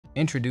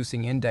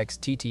Introducing Index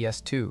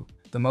TTS 2,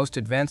 the most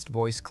advanced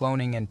voice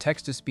cloning and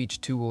text-to-speech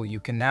tool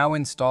you can now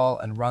install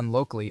and run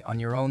locally on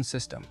your own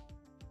system.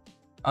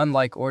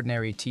 Unlike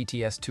ordinary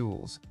TTS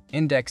tools,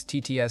 Index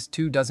TTS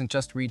 2 doesn't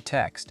just read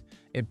text,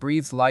 it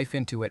breathes life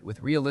into it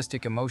with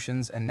realistic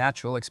emotions and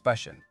natural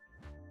expression.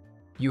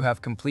 You have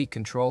complete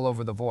control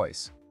over the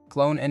voice.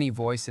 Clone any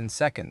voice in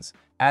seconds,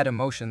 add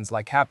emotions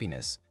like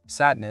happiness,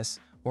 sadness,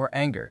 or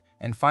anger,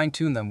 and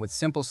fine-tune them with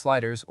simple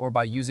sliders or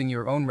by using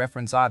your own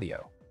reference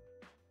audio.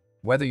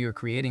 Whether you're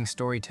creating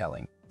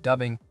storytelling,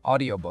 dubbing,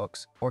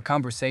 audiobooks, or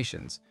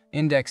conversations,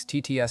 Index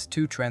TTS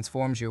 2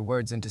 transforms your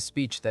words into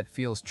speech that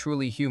feels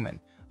truly human,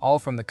 all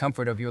from the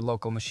comfort of your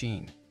local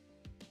machine.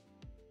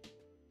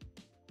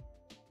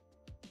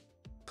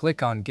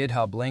 Click on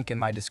GitHub link in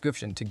my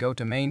description to go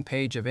to main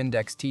page of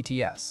Index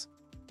TTS.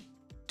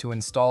 To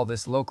install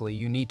this locally,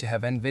 you need to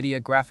have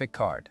NVIDIA graphic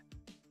card.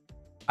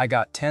 I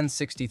got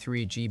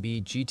 1063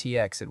 GB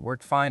GTX, it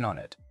worked fine on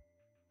it.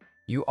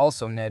 You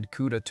also need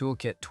CUDA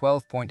Toolkit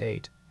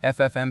 12.8,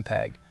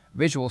 FFmpeg,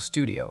 Visual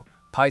Studio,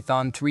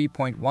 Python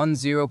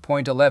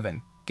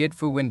 3.10.11, Git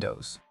for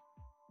Windows.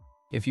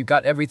 If you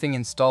got everything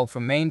installed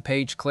from main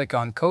page, click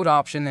on Code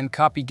option and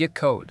copy Git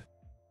code.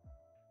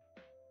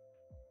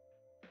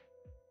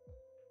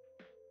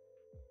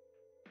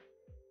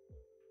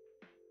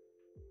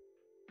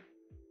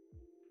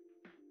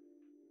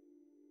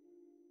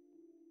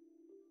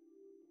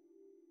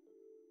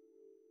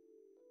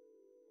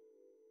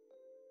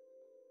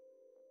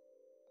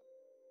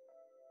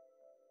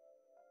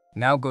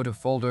 Now go to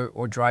folder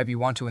or drive you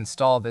want to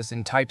install this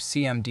and type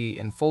cmd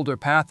in folder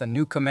path. A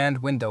new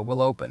command window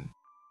will open.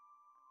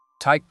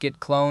 Type git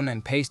clone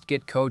and paste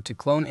git code to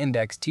clone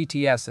Index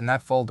TTS in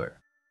that folder.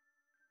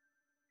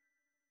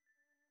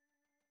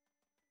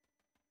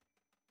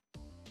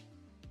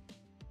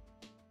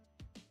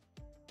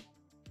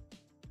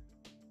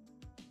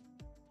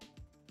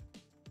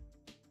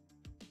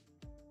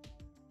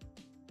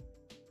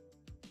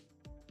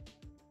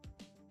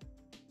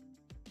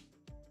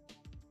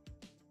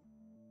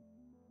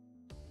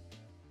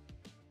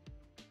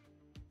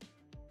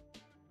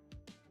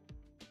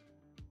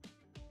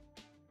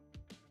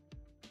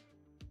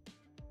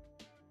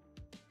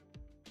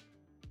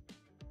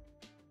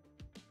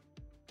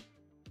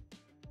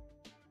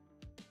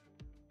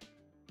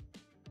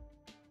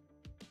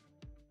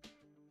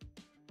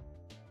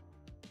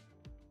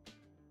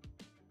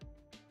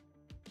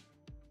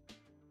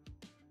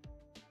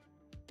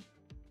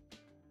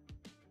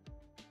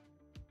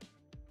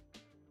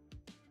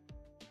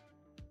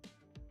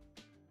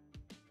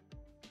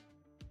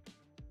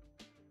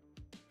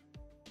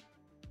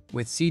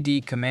 With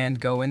cd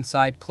command, go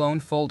inside clone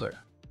folder.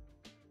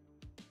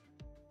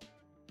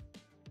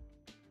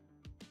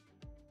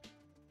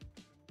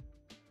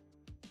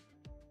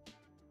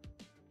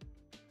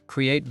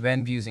 Create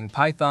venv using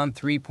Python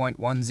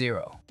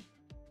 3.10.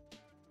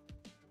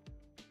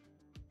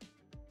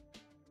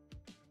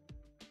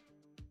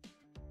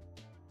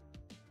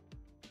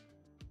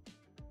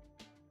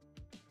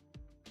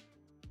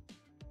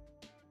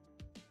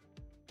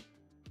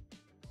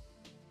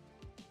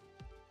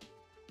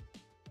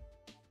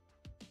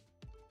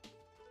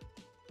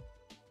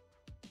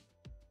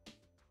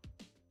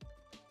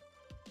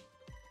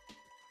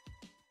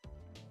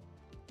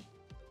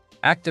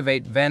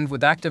 Activate venv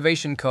with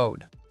activation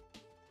code.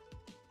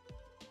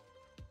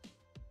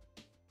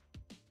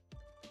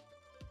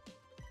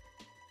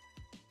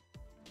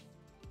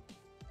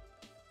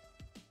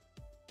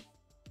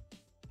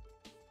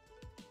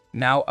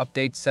 Now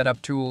update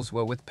setup tools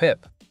with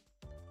pip.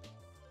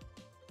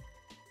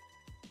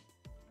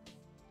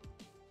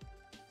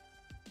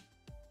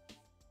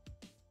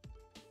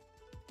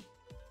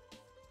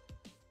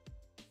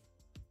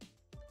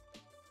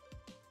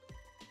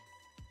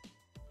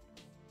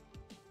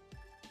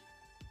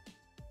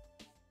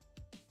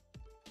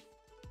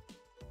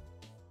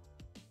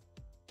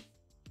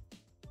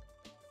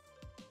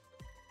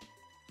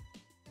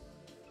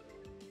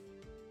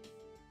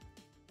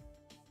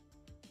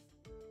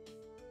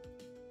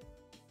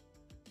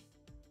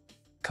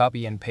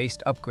 Copy and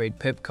paste upgrade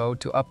pip code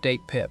to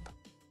update pip.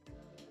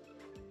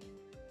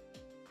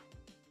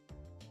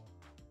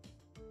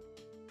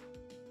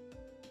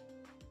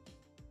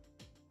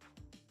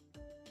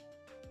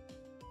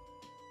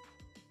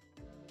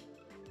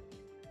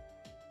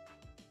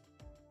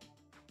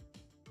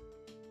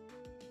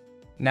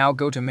 Now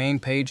go to main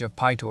page of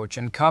PyTorch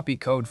and copy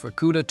code for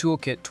CUDA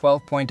Toolkit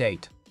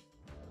 12.8.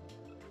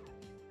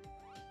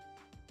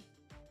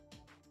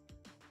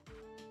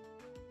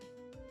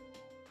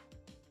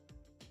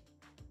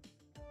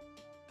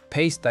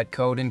 Paste that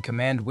code in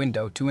command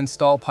window to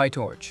install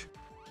PyTorch.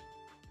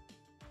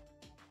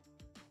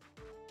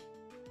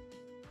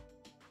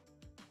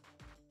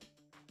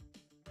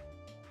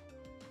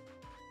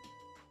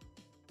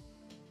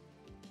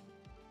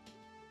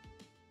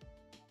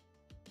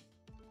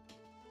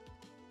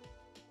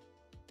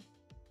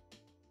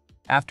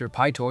 After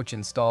PyTorch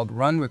installed,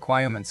 run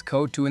requirements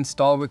code to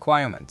install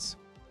requirements.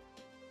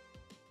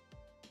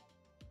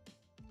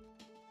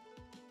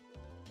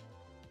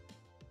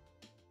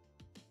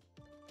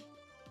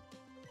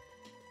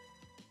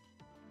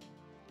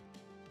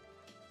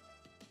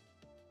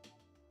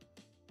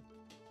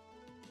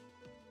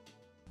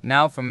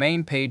 Now from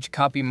main page,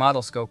 copy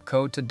model scope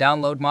code to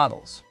download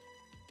models.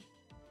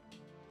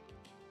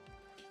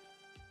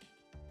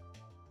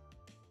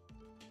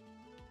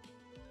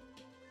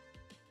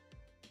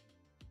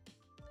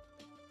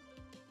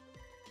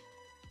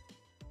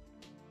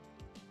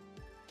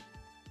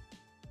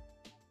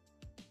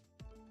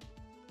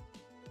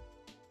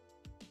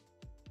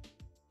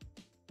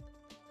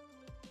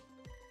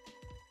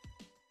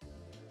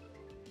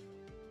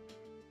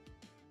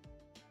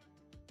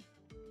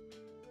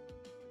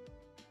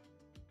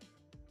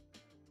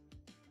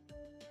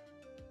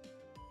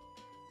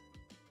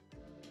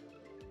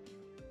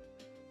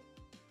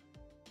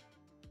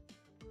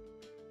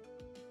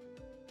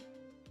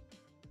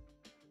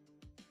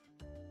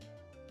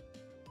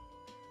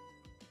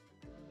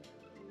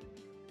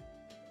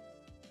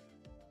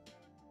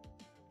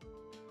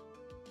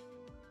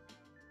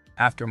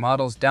 After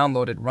models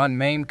downloaded, run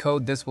main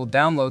code. This will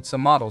download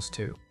some models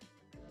too.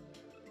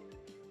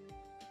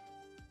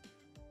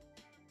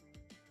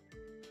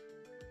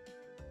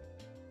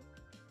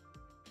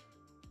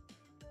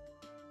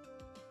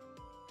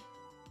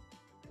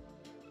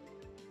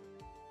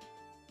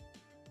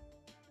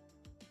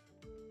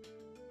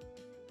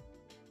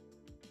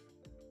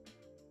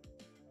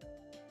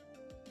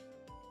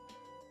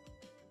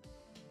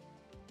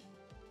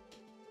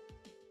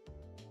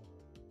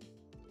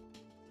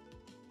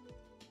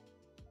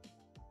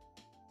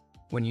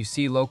 When you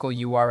see local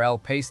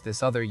URL, paste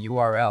this other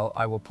URL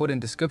I will put in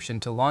description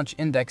to launch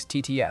index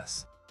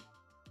TTS.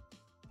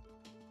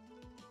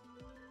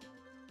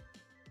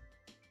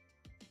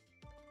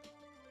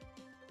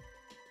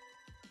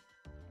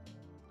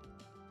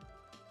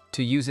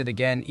 To use it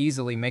again,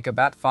 easily make a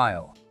bat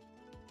file.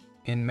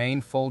 In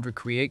main folder,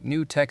 create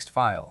new text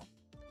file.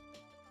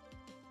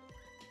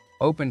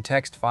 Open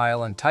text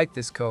file and type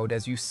this code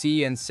as you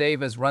see and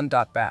save as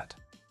run.bat.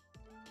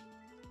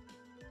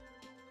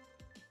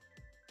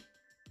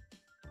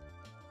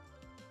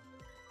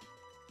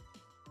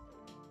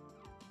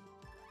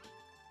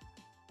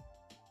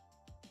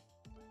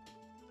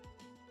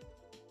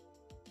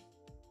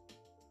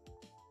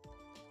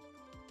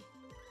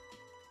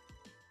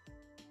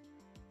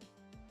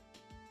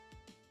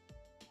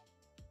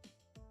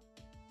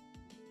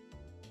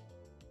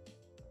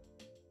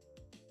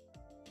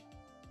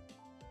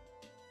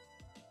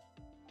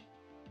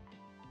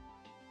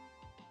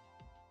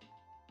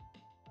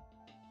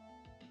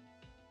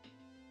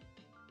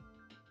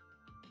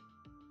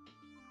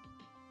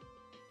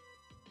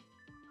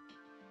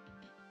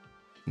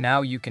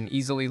 Now you can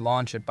easily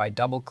launch it by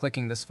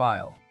double-clicking this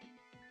file.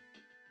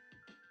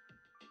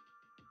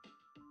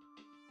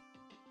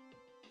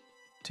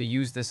 To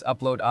use this,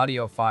 upload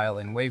audio file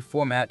in WAV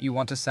format you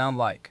want to sound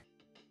like.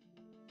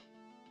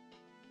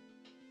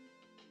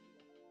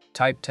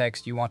 Type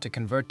text you want to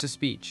convert to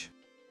speech.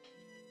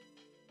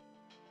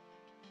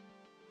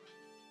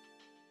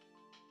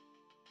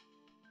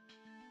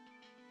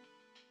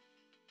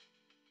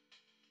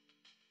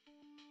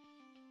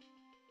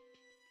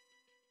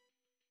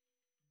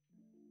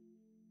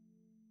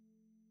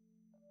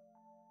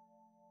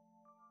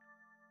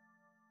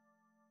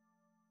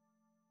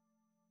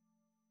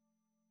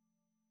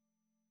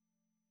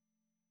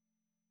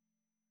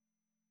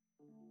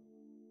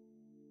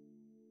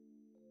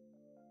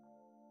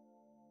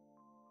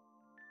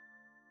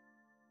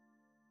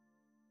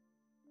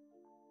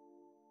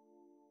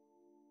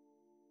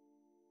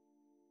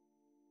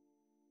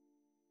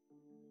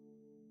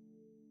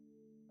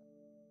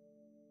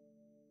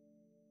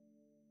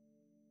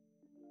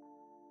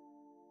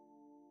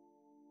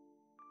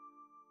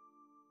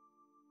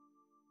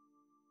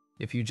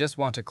 If you just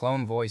want to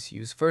clone voice,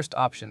 use first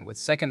option. With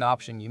second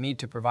option, you need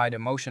to provide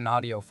emotion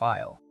audio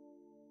file.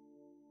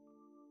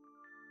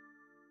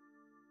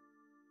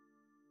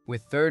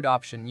 With third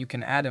option, you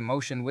can add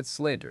emotion with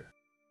slider.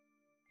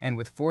 And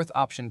with fourth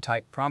option,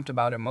 type prompt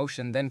about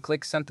emotion, then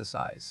click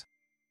synthesize.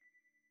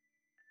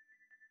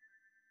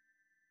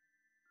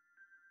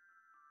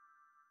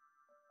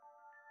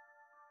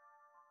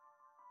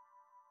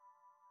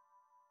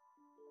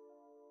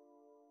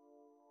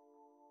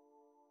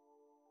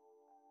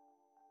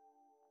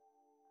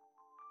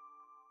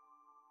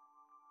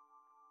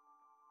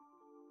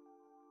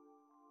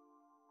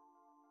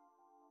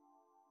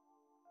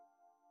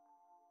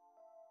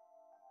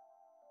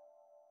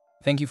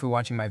 Thank you for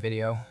watching my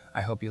video.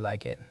 I hope you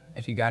like it.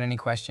 If you got any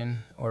question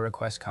or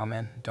request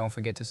comment, don't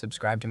forget to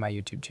subscribe to my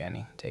YouTube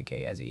channel. Take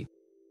care, Yazid.